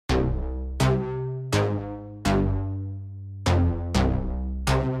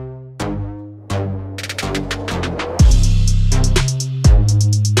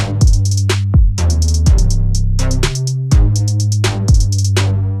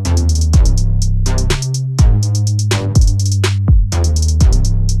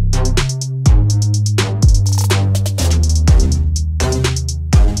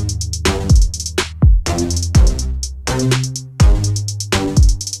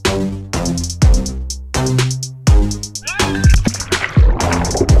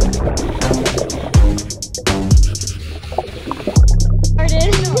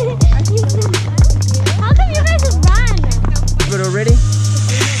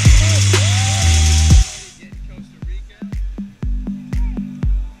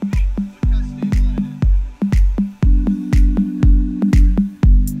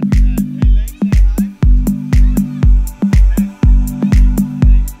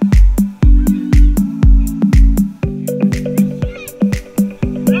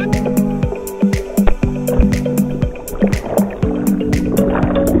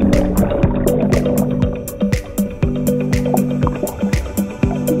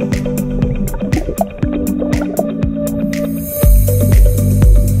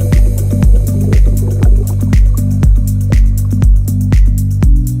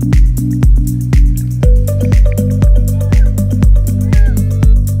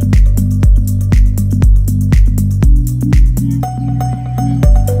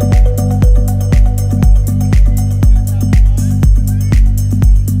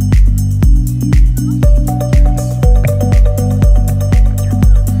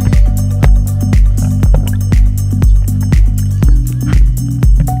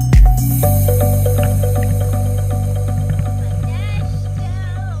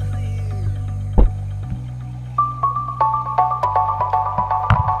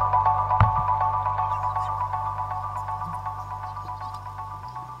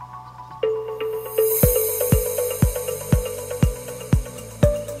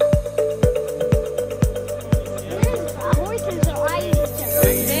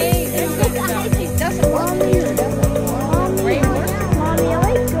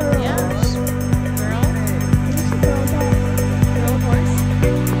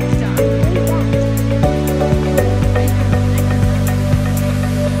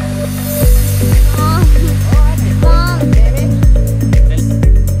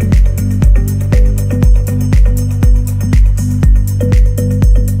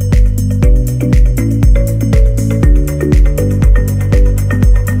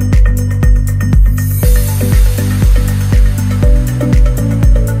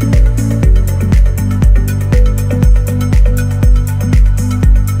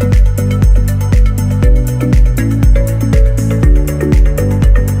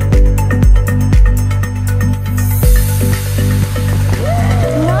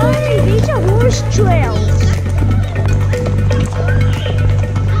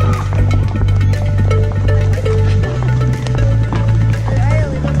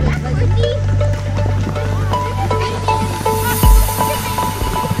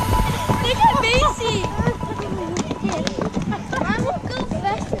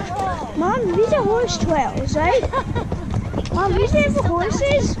horse trails, right? Mom, these are for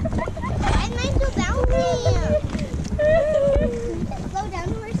horses? And mine's so bouncy. Slow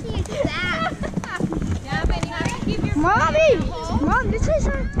down, horsey, it's fast. Yeah, but you have to keep your Mommy! Mom, this is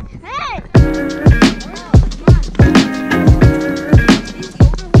her. Hey!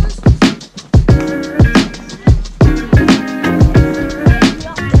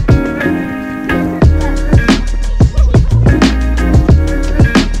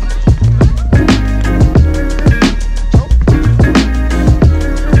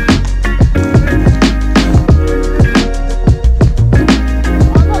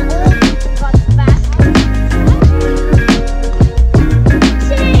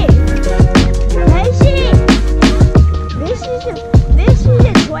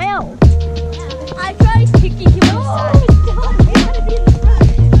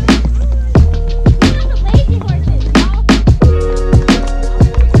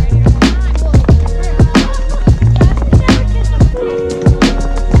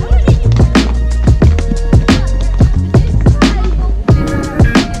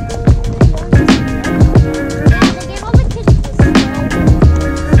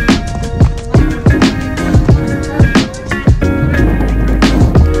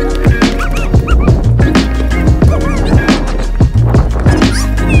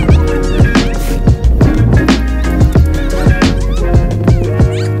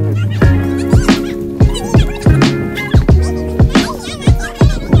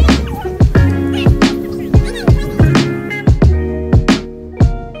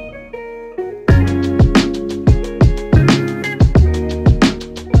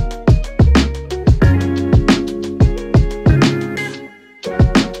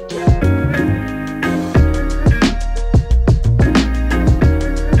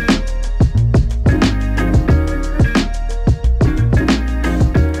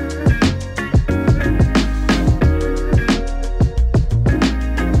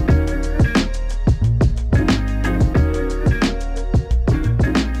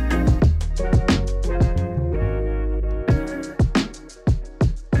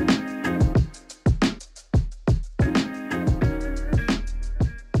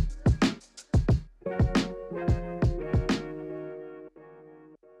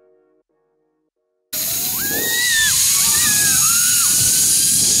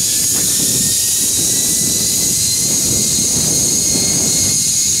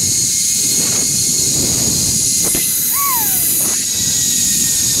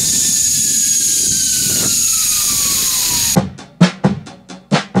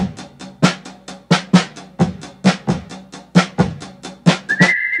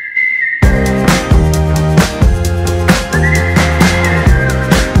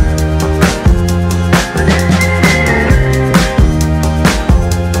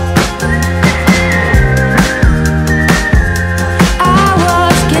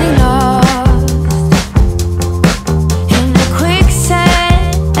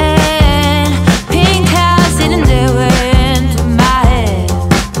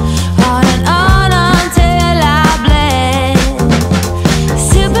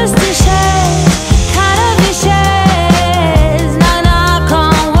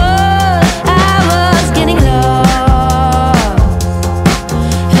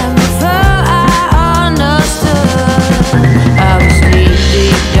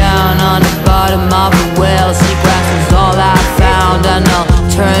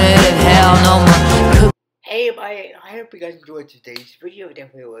 I hope you guys enjoyed today's video. It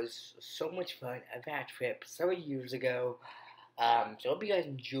definitely was so much fun. I've had a trip several years ago. So I hope you guys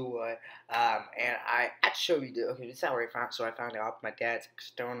enjoy. And I actually did, okay, this is how I found, so I found it off my dad's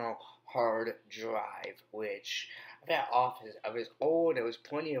external hard drive, which I found off of his old. There was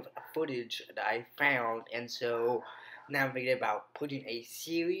plenty of footage that I found, and so now I'm thinking about putting a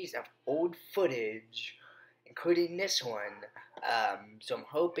series of old footage, including this one. So I'm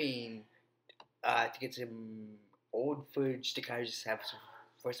hoping to get some old footage to kind of just have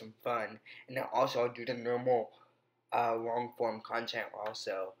for some fun, and then also I'll do the normal long form content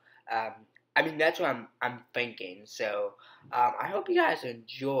also. I mean, that's what I'm thinking. So I hope you guys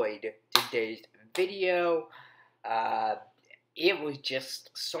enjoyed today's video. It was just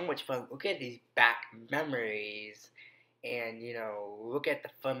so much fun. Look at these back memories, and you know, look at the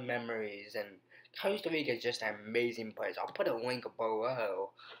fun memories. And Costa Rica is just an amazing place. I'll put a link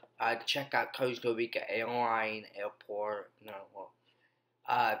below to check out Costa Rica airport.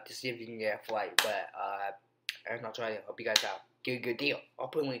 To see if you can get a flight. But and I'll try to help you guys out. Get a good deal. I'll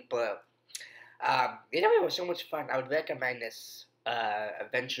put a link below. It was so much fun. I would recommend this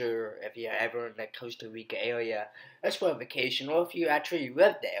adventure if you're ever in the Costa Rica area. That's for a vacation, or if you actually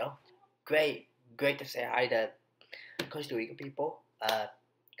live there. Great. great to say hi to Costa Rica people.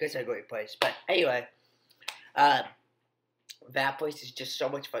 It's a great place. But anyway, that place is just so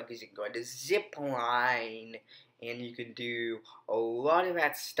much fun because you can go on the zip line and you can do a lot of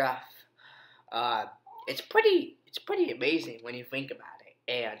that stuff. It's pretty amazing when you think about it.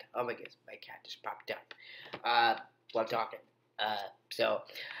 And oh my goodness, my cat just popped up while talking. So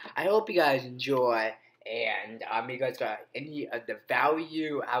I hope you guys enjoy, and you guys got any of the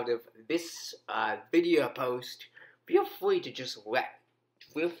value out of this video post. Feel free to just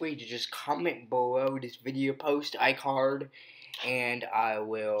comment below this video post iCard, and I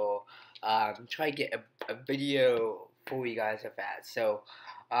will try to get a video for you guys of that. So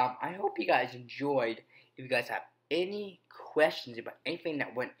I hope you guys enjoyed. If you guys have any questions about anything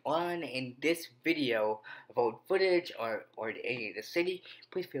that went on in this video about footage or any of the city,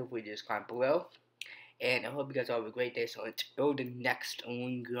 please feel free to just comment below. And I hope you guys all have a great day. So until the next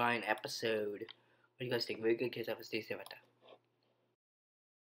Linc episode, what do you guys think? Very good kids. Have a stay safe out there.